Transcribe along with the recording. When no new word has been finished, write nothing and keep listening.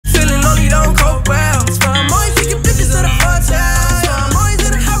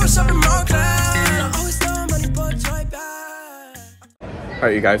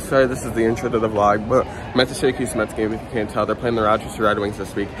Alright, you guys, sorry this is the intro to the vlog, but I'm at the Syracuse Mets game. If you can't tell, they're playing the Rochester Red Wings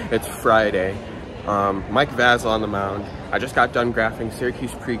this week. It's Friday. Mike Vasil on the mound. I just got done graphing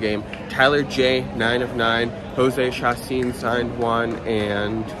Syracuse pregame. Tyler J, 9 of 9. Jose Chacin signed 1,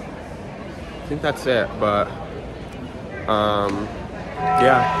 and I think that's it, but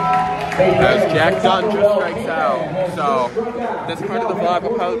yeah. As Jack Dunn just strikes out. So this part of the vlog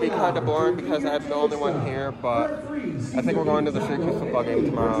will probably be kind of boring because I'm the only one here, but I think we're going to the Syracuse football game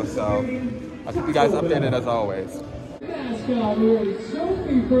tomorrow, so I'll keep you guys updated as always. Sophie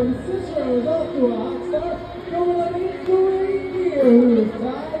from Cicero is off to a hot start. Number 11, who is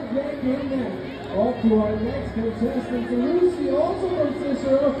tied Jack Dunn. Off to our next contestant, Lucy, also from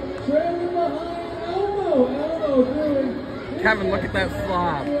Cicero, trailing behind Elmo. Elmo doing. Kevin, look at that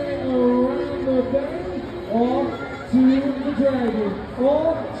slob. Around the bend, off to the Dragon,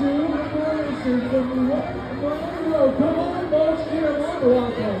 off to the Morrison from the right row. Come on, Bosch, cheer him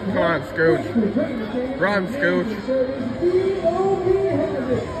on. Come on, Scooch. Run, Scooch.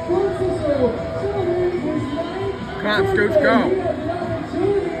 Come on, Scooch, go.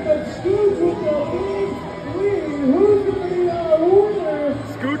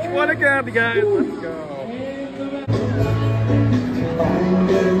 Scooch won again, guys. Let's go.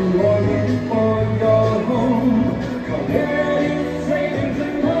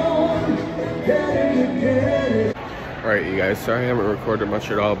 Alright, you guys, sorry I haven't recorded much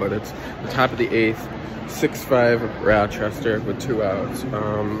at all, but it's the top of the 8th, 6-5 Rochester with 2 outs.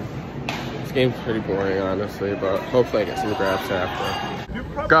 This game's pretty boring, honestly, but hopefully I get some grabs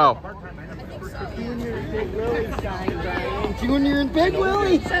after. Go! Junior and Big Willie signed, Brian. Junior and Big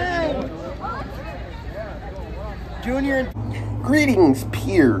Willie signed! Junior and... Greetings,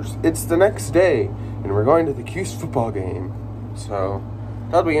 peers! It's the next day, and we're going to the Cuse football game. So,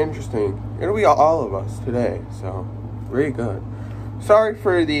 that'll be interesting. It'll be all of us today, so very good. Sorry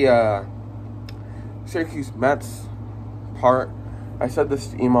for the Syracuse Mets part. I said this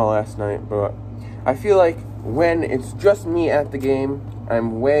to email last night, but I feel like when it's just me at the game,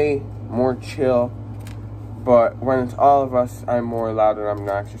 I'm way more chill. But when it's all of us, I'm more loud and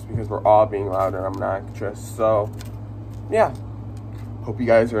obnoxious because we're all being loud and obnoxious. So, yeah. Hope you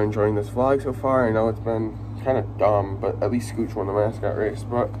guys are enjoying this vlog so far. I know it's been kind of dumb, but at least Scooch won the mascot race.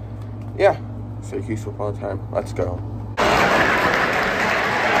 But, yeah. Syracuse football time. Let's go.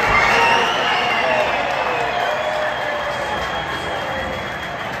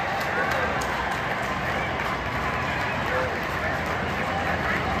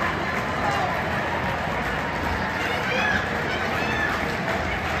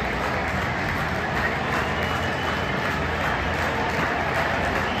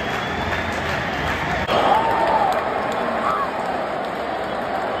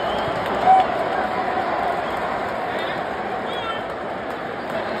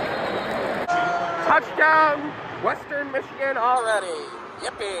 Touchdown, Western Michigan already.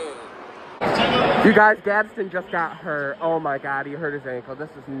 Yippee. You guys, Gadsden just got hurt. Oh my God, he hurt his ankle. This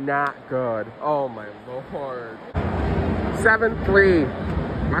is not good. Oh my Lord. 7-3.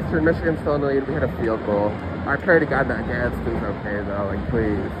 Western Michigan still in the lead. We hit a field goal. I pray to God that Gadsden's okay though, like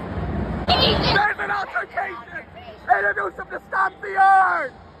please. There's an altercation! And do something to stop the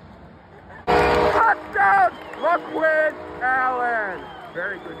yard! Touchdown, LaQuinn Allen.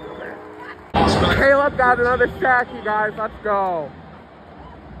 Very good man. Caleb got another sack, you guys. Let's go.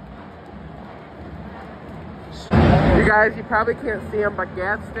 You guys, you probably can't see him, but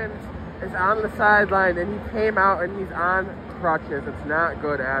Gadsden is on the sideline, and he came out, and he's on crutches. It's not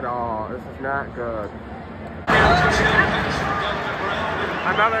good at all. This is not good.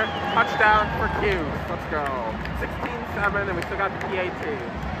 Another touchdown for Cuse. Let's go. 16-7, and we still got the PAT.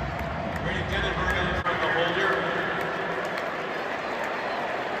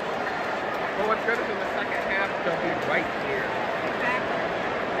 Well, what's good is in the second half, they'll be right here. Exactly.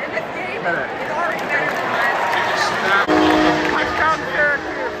 And this game is already better than last. Touchdown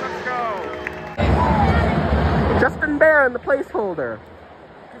Syracuse, let's go. Justin Barron, the placeholder.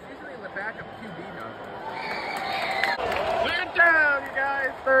 Because usually in the backup QB does. Third down, you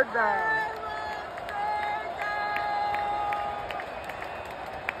guys, third down.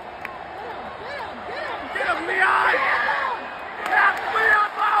 Get him, Leon! That's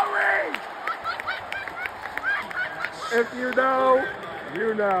Leon Lowry! If you know,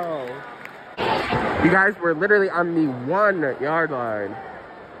 you know. You guys, we're literally on the 1-yard line.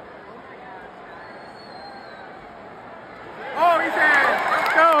 Oh, he's in!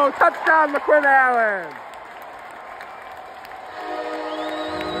 Let's go! Touchdown, LaQuinn Allen!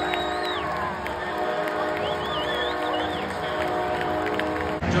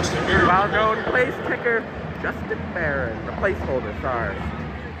 Well-known place kicker, Justin Barron, the placeholder, sorry.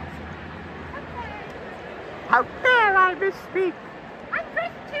 misspeak. I'm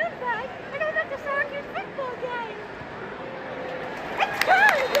Chris Tuesday, and I'm at the Syracuse football game. It's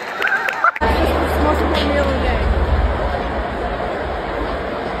good! This is the most important meal of the day.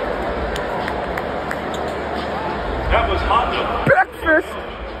 That was hot. Breakfast!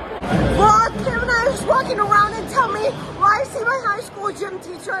 Vlog, Kim and I was walking around and tell me why I see my high school gym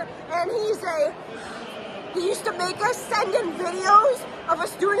teacher, and he used to make us send in videos of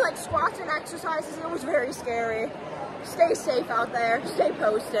us doing like squats and exercises. It was very scary. Stay safe out there. Stay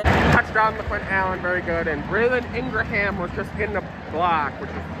posted. Touchdown to Quinn Allen, very good. And Braylon Ingraham was just getting a block,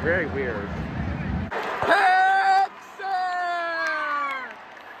 which is very weird. Pick six!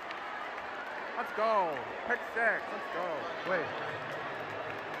 Let's go. Pick six. Let's go. Wait.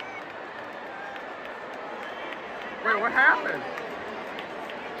 Wait, what happened?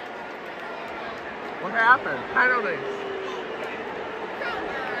 What happened? Penalties.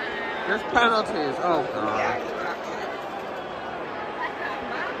 There's penalties. Oh, God.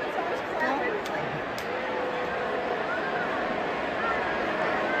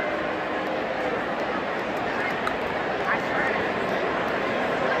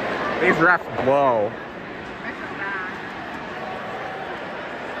 These refs blow.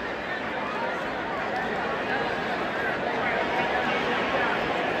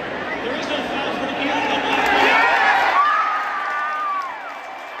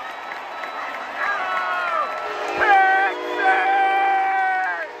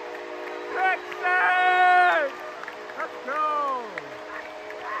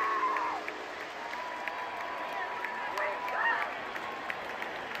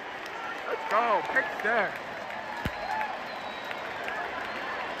 Go, pick six.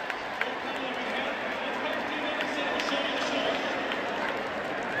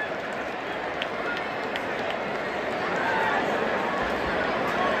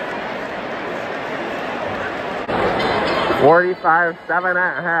 $45,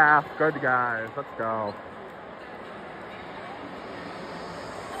 7.5. Good guys, let's go.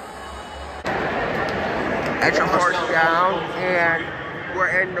 It's a first down, and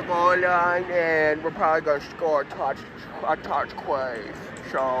we're in the goal line, and we're probably gonna score a touch quiz.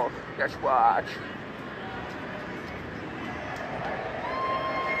 So let's watch.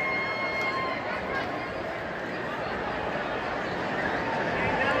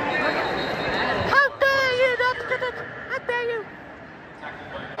 How dare you? How dare you?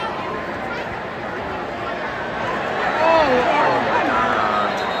 Oh my God,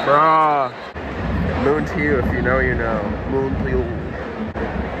 bruh. Moon to you if you know you know. Moon to you.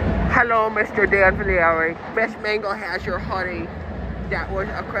 Hello, Mr. Dan Valieri. Miss Mango has your hoodie. That was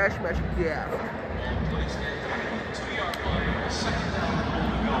a Christmas gift.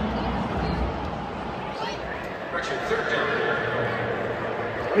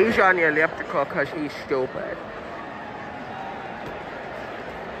 He's on the elliptical because he's stupid.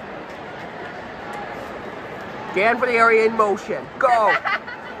 Dan Valieri in motion. Go!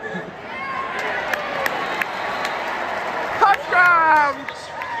 Touchdown!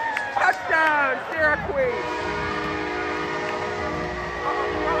 Touchdown, Syracuse!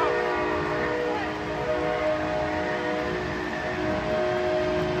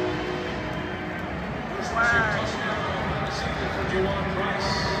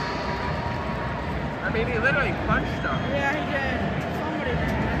 I mean, he literally punched him. Yeah, he did. Somebody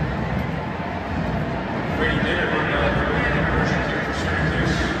did.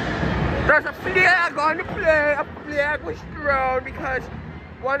 There's a flag on the play. A flag was thrown because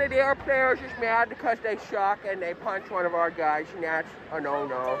one of their players is mad because they suck and they punch one of our guys, and that's a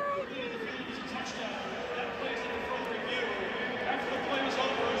no-no.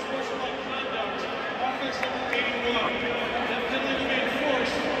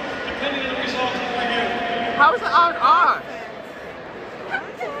 How is it on us? I'm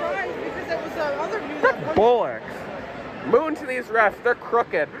surprised because it was the other dude that They're punched. bullocks. Moon to these refs, they're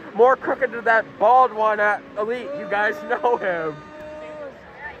crooked. More crooked than that bald one at Elite. You guys know him.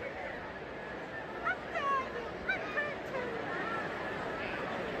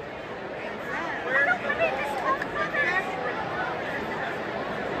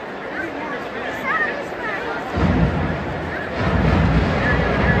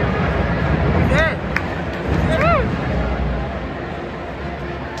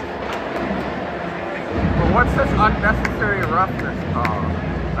 What's this unnecessary roughness called?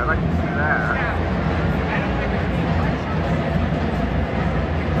 I'd like to see that.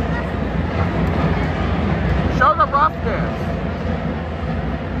 Show the roughness.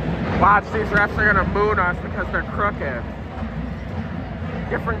 Watch, these refs are gonna moon us because they're crooked.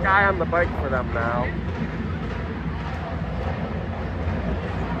 Different guy on the bike for them now.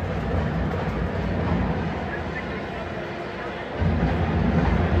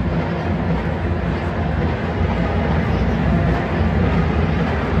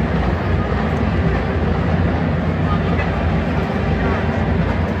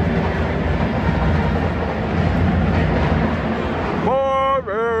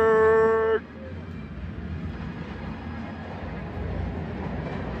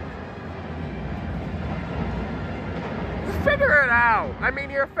 I mean,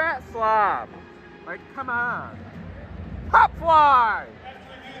 you're a fat slob. Like, come on. Pop fly!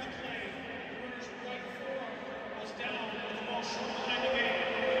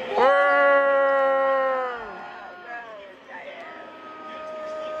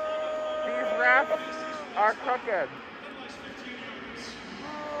 These refs are crooked.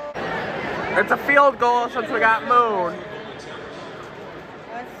 It's a field goal since we got Moon.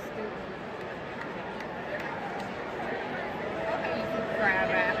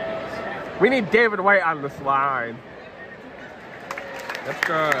 We need David White on this line. That's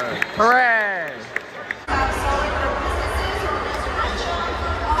good. Hooray!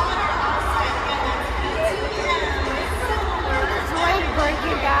 Great break,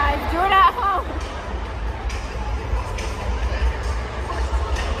 you guys. Do it at home.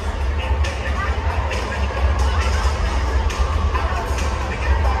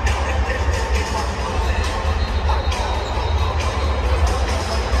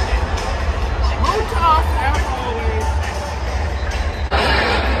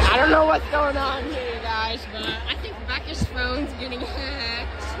 I don't know what's going on here, guys, but I think Rebecca's phone's getting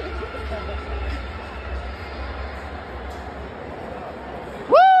hacked.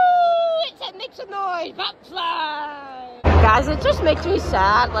 Woo! It said make some noise, pop fly! Guys, it just makes me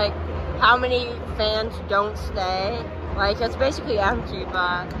sad, like, how many fans don't stay. Like, it's basically empty,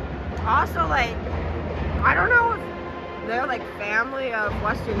 but also, like, I don't know if they're, like, family of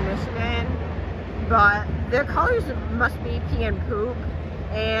Western Michigan, but their colors must be pee and poop.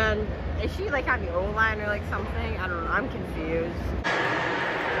 And is she like on the O-line or like something? I don't know, I'm confused.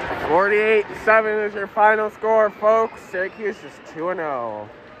 48-7 is your final score, folks. Syracuse is 2-0.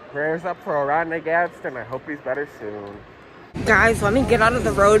 Prayers up for Rodney Gadsden. I hope he's better soon. Guys, let me get out of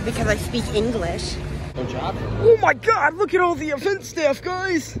the road because I speak English. Good job. Oh my god, look at all the event staff,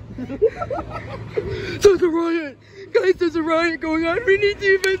 guys! There's a riot! Guys, there's a riot going on. We need the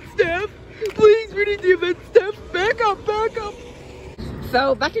event staff! Please, we need the event staff! Back up, back up!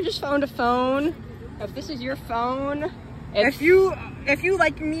 So, Becca just found a phone. If this is your phone, If you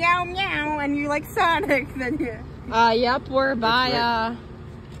like meow meow and you like Sonic, then yeah. yep, we're by,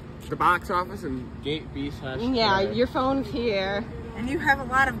 The box office and gate B/. yeah, your phone's here. And you have a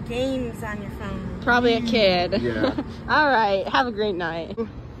lot of games on your phone. Probably a kid. Yeah. Alright, have a great night.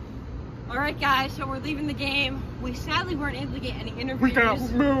 Alright guys, so we're leaving the game. We sadly weren't able to get any interviews. We got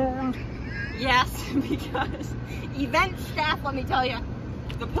mooned. Yes, because event staff, let me tell you,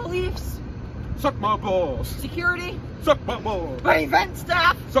 the police, Suck my balls. security, Suck my balls. my event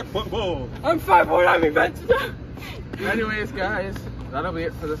staff. Suck my balls. I'm 5'9" event staff. Anyways, guys, that'll be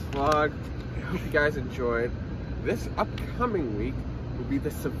it for this vlog. I hope you guys enjoyed. This upcoming week will be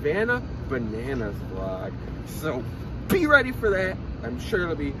the Savannah Bananas vlog. So be ready for that. I'm sure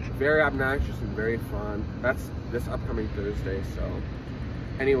it'll be very obnoxious and very fun. That's this upcoming Thursday, so.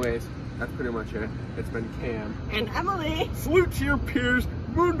 Anyways, that's pretty much it. It's been Cam. And Emily. Salute to your peers,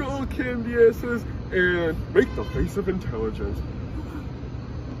 moon to all candy asses, and make the face of intelligence.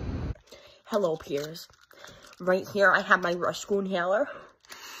 Hello, peers. Right here, I have my Rush inhaler.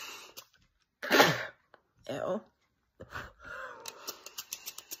 Ew.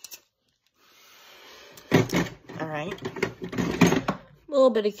 Alright. A little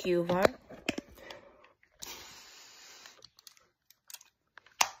bit of Cuba.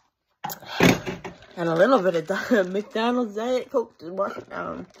 And a little bit of McDonald's Diet Coke to wash it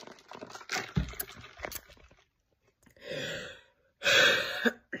down.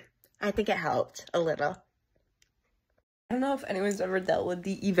 I think it helped a little. I don't know if anyone's ever dealt with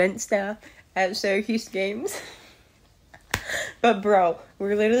the event staff at Syracuse games. But bro,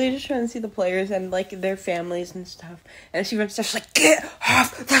 we're literally just trying to see the players and like their families and stuff. And she event staff's like, get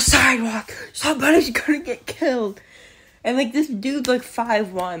off the sidewalk! Somebody's gonna get killed! And like this dude's like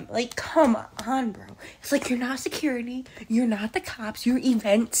 5'1". Like, come on, bro. It's like you're not security, you're not the cops, you're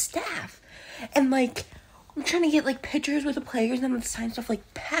event staff. And like, I'm trying to get like pictures with the players and with the sign stuff,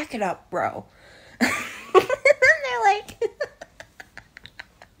 like, pack it up, bro. And they're like,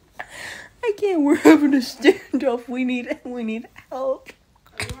 I can't, we're having a standoff, we need help.